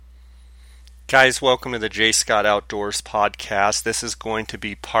Guys, welcome to the J. Scott Outdoors podcast. This is going to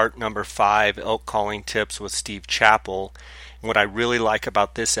be part number 5, elk calling tips with Steve Chappell. And what I really like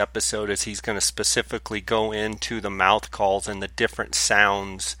about this episode is he's going to specifically go into the mouth calls and the different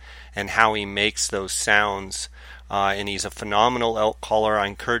sounds and how he makes those sounds. And he's a phenomenal elk caller. I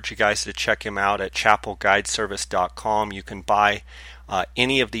encourage you guys to check him out at chappellguideservice.com. You can buy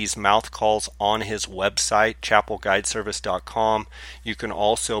any of these mouth calls on his website, chappellguideservice.com. You can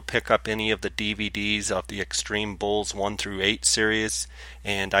also pick up any of the DVDs of the Extreme Bulls 1 through 8 series.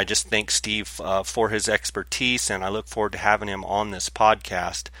 And I just thank Steve for his expertise, and I look forward to having him on this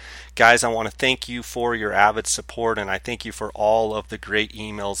podcast. Guys, I want to thank you for your avid support, and I thank you for all of the great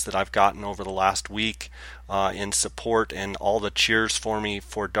emails that I've gotten over the last week in support and all the cheers for me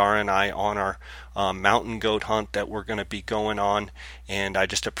for Dara and I on our mountain goat hunt that we're going to be going on, and I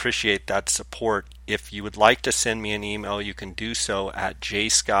just appreciate that support. If you would like to send me an email, you can do so at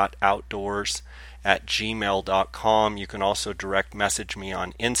jscottoutdoors@gmail.com. You can also direct message me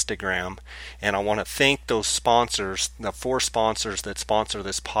on Instagram. And I want to thank those sponsors, the 4 sponsors that sponsor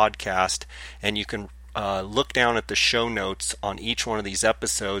this podcast. And you can look down at the show notes on each one of these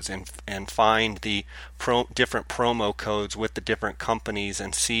episodes and find the different promo codes with the different companies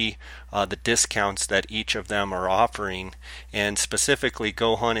and see the discounts that each of them are offering. And specifically,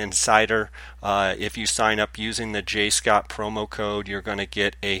 Go Hunt Insider, if you sign up using the J. Scott promo code, you're going to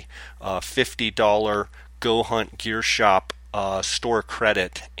get a $50 Go Hunt Gear Shop store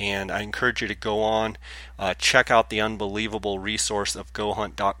credit. And I encourage you to go on, check out the unbelievable resource of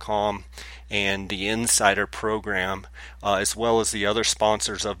GoHunt.com and the Insider program, as well as the other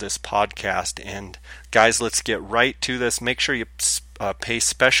sponsors of this podcast. And guys, let's get right to this. Make sure you pay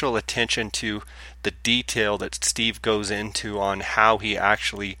special attention to the detail that Steve goes into on how he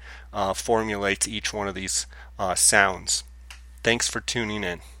actually formulates each one of these sounds. Thanks for tuning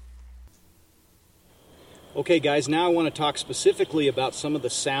in. Okay guys, now I want to talk specifically about some of the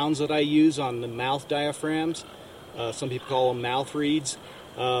sounds that I use on the mouth diaphragms. Some people call them mouth reeds.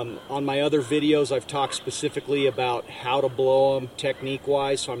 On my other videos I've talked specifically about how to blow them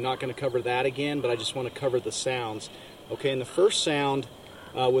technique-wise, so I'm not going to cover that again, but I just want to cover the sounds. Okay, and the first sound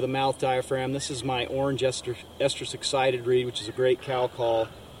with a mouth diaphragm, this is my orange estrus excited reed, which is a great cow call,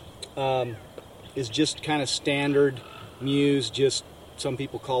 is just kind of standard mews, just some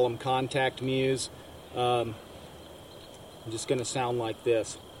people call them contact mews. I'm just going to sound like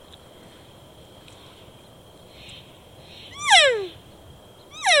this.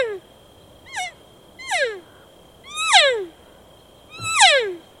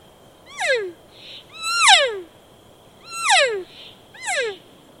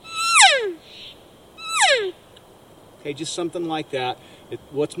 Okay, just something like that.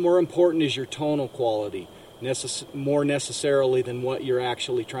 What's more important is your tonal quality. More necessarily than what you're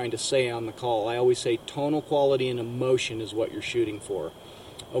actually trying to say on the call. I always say tonal quality and emotion is what you're shooting for.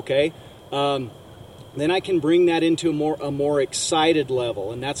 Okay? Then I can bring that into a more excited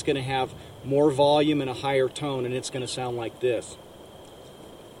level, and that's going to have more volume and a higher tone, and it's going to sound like this.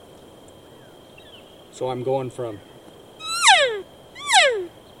 So I'm going from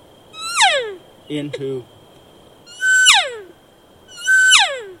into.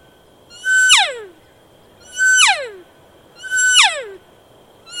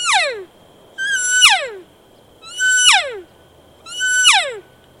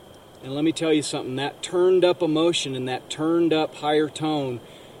 And let me tell you something, that turned up emotion and that turned up higher tone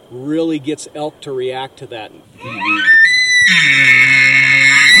really gets elk to react to that.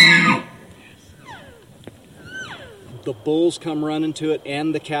 The bulls come running to it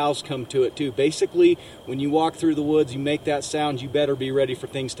and the cows come to it too. Basically, when you walk through the woods, you make that sound, you better be ready for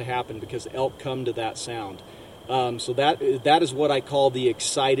things to happen because elk come to that sound. So that is what I call the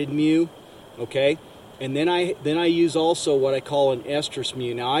excited mew, okay? And then I use also what I call an estrus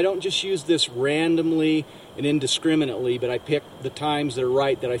mew. Now, I don't just use this randomly and indiscriminately, but I pick the times that are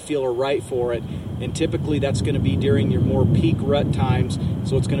right, that I feel are right for it. And typically that's going to be during your more peak rut times,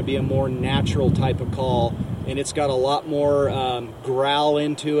 so it's going to be a more natural type of call. And it's got a lot more growl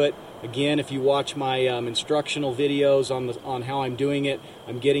into it. Again, if you watch my instructional videos on how I'm doing it,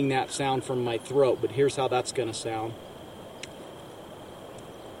 I'm getting that sound from my throat. But here's how that's going to sound.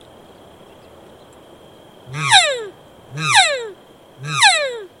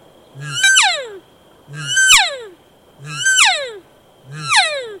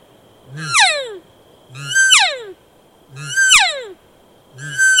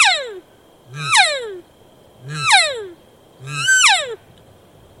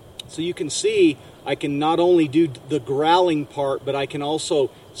 So you can see I can not only do the growling part, but I can also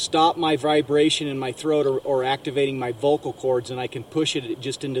stop my vibration in my throat or activating my vocal cords, and I can push it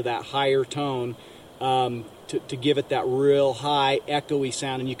just into that higher tone to give it that real high echoey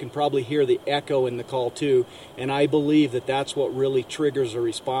sound. And you can probably hear the echo in the call too. And I believe that that's what really triggers a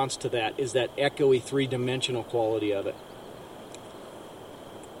response to that, is that echoey three-dimensional quality of it.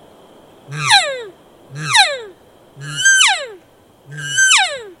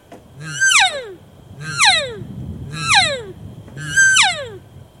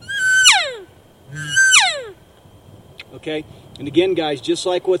 Okay, and again, guys, just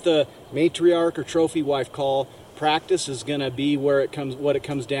like with the matriarch or trophy wife call, practice is going to be what it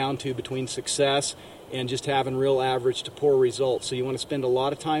comes down to between success and just having real average to poor results. So you want to spend a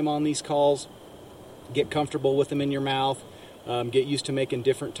lot of time on these calls, get comfortable with them in your mouth, get used to making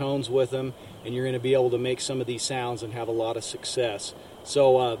different tones with them, and you're going to be able to make some of these sounds and have a lot of success.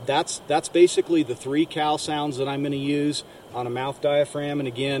 So that's basically the 3 cow sounds that I'm going to use on a mouth diaphragm. And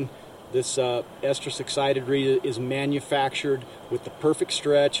again, this estrus excited reed is manufactured with the perfect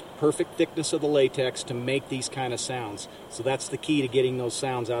stretch, perfect thickness of the latex to make these kind of sounds. So that's the key to getting those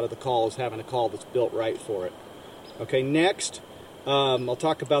sounds out of the call, is having a call that's built right for it. Okay, next, I'll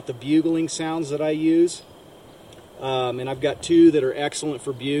talk about the bugling sounds that I use. And I've got 2 that are excellent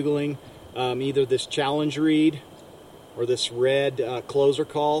for bugling, either this challenge reed or this red closer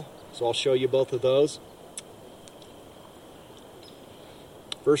call. So I'll show you both of those.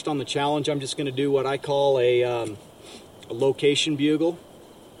 First, on the challenge, I'm just going to do what I call a location bugle.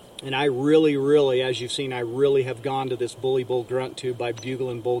 And I really, as you've seen, I really have gone to this bully bull grunt tube by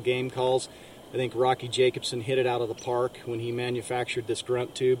bugling bull game calls. I think Rocky Jacobson hit it out of the park when he manufactured this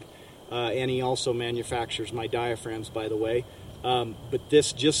grunt tube. And he also manufactures my diaphragms, by the way. But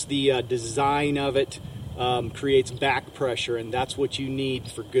this, just the design of it, creates back pressure, and that's what you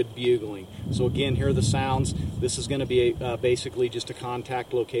need for good bugling. So again, here are the sounds. This is going to be basically just a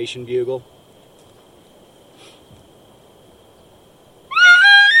contact location bugle.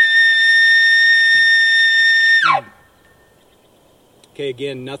 Okay,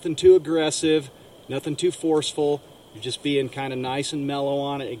 again, nothing too aggressive, nothing too forceful. You're just being kind of nice and mellow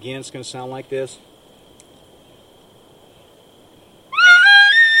on it. Again, it's going to sound like this.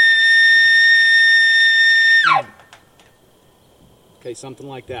 Okay, something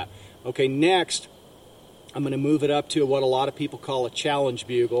like that. Okay, next, I'm going to move it up to what a lot of people call a challenge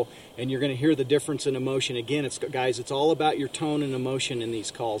bugle, and you're going to hear the difference in emotion. Again, guys, it's all about your tone and emotion in these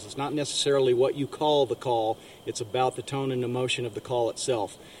calls. It's not necessarily what you call the call. It's about the tone and emotion of the call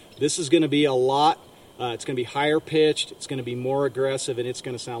itself. This is going to be a lot. It's going to be higher pitched. It's going to be more aggressive, and it's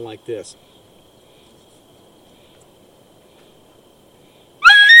going to sound like this.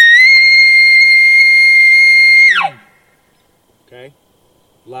 Okay,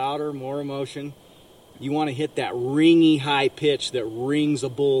 louder, more emotion. You want to hit that ringy high pitch that rings a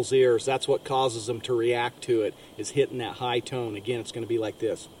bull's ears. That's what causes them to react to it, is hitting that high tone. Again, it's going to be like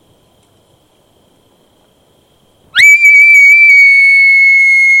this.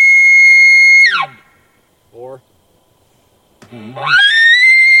 Or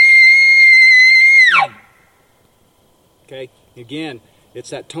okay, again, it's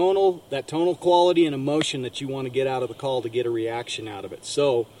that tonal quality and emotion that you want to get out of the call to get a reaction out of it.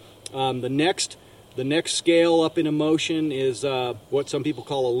 So the next scale up in emotion is what some people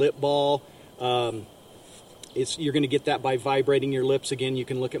call a lip ball. You're going to get that by vibrating your lips. Again, you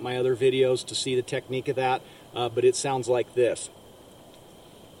can look at my other videos to see the technique of that, but it sounds like this.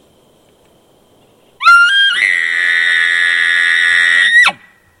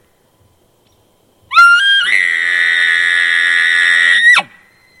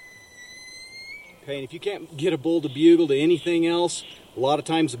 Okay, and if you can't get a bull to bugle to anything else, a lot of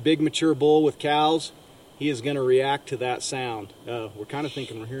times a big mature bull with cows, he is going to react to that sound. We're kind of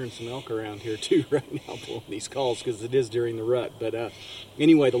thinking we're hearing some elk around here too right now pulling these calls, because it is during the rut. But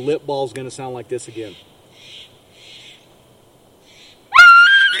anyway, the lip ball is going to sound like this again.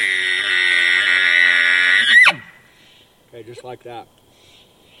 Okay, just like that.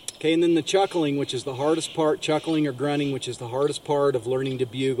 Okay, and then the chuckling, which is the hardest part, chuckling or grunting, which is the hardest part of learning to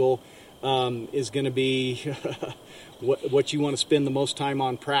bugle, is going to be what you want to spend the most time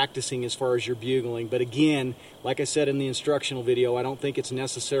on practicing as far as your bugling. But again, like I said in the instructional video, I don't think it's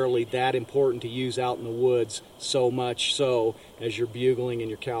necessarily that important to use out in the woods so much so as your bugling and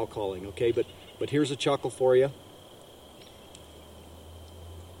your cow calling. Okay, but here's a chuckle for you.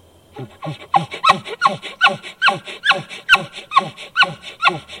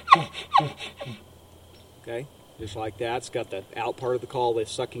 Okay, just like that. It's got the out part of the call, the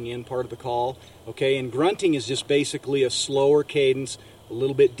sucking in part of the call. Okay, and grunting is just basically a slower cadence a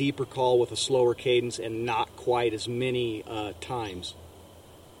little bit deeper call with a slower cadence and not quite as many times.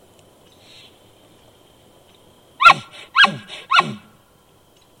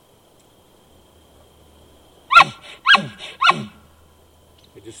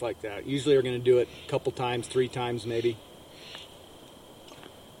 Just like that. Usually we're going to do it a couple times, 3 times maybe.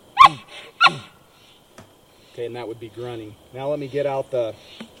 Okay, and that would be grunting. Now let me get out the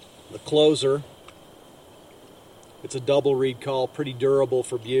closer. It's a double reed call, pretty durable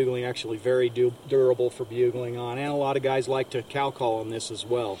for bugling, actually very durable for bugling on. And a lot of guys like to cow call on this as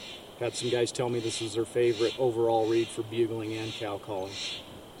well. I've had some guys tell me this is their favorite overall reed for bugling and cow calling.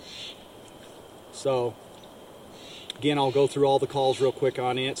 So, again, I'll go through all the calls real quick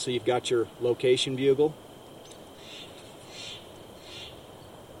on it. So you've got your location bugle.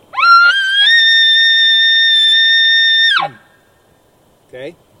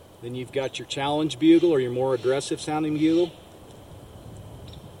 Okay, then you've got your challenge bugle or your more aggressive sounding bugle.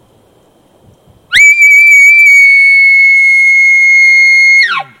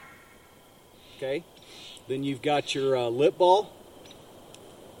 Okay, then you've got your lip ball.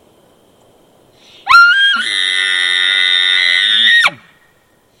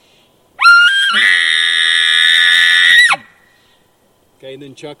 Okay,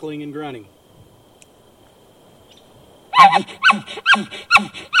 then chuckling and grunting.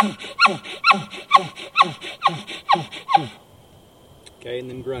 Okay, and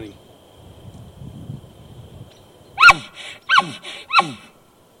then grunting.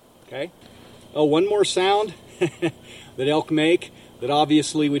 Okay. Oh, one more sound that elk make that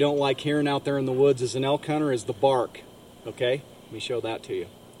obviously we don't like hearing out there in the woods as an elk hunter is the bark. Okay, let me show that to you.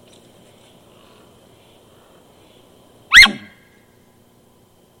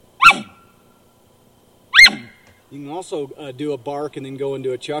 You can also do a bark and then go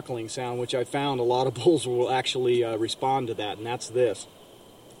into a chuckling sound, which I found a lot of bulls will actually respond to that, and that's this.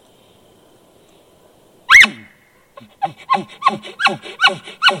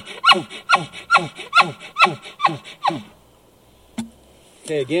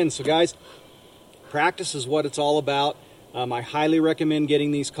 Okay, again, so guys, practice is what it's all about. I highly recommend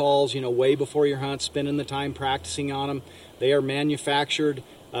getting these calls, way before your hunt, spending the time practicing on them. They are manufactured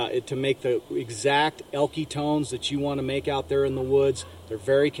to make the exact elky tones that you want to make out there in the woods. They're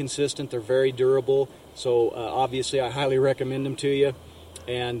very consistent, they're very durable, so obviously I highly recommend them to you.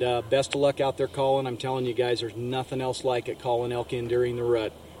 And best of luck out there calling. I'm telling you guys, there's nothing else like it, calling elk in during the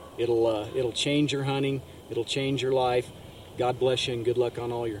rut. It'll change your hunting, it'll change your life. God bless you and good luck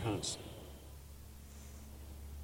on all your hunts.